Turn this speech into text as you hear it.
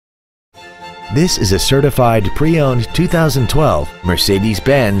This is a certified pre-owned 2012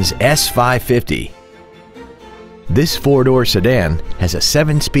 Mercedes-Benz S550. This four-door sedan has a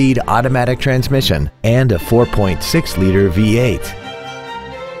 7-speed automatic transmission and a 4.6-liter V8.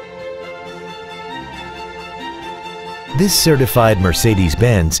 This certified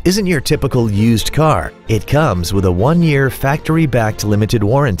Mercedes-Benz isn't your typical used car. It comes with a 1-year factory-backed limited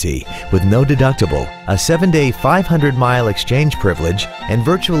warranty with no deductible, a 7-day 500-mile exchange privilege, and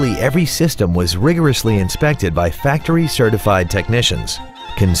virtually every system was rigorously inspected by factory-certified technicians.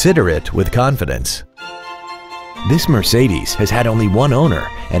 Consider it with confidence. This Mercedes has had only one owner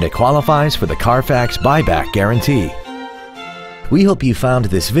and it qualifies for the Carfax buyback guarantee. We hope you found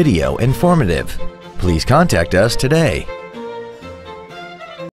this video informative. Please contact us today.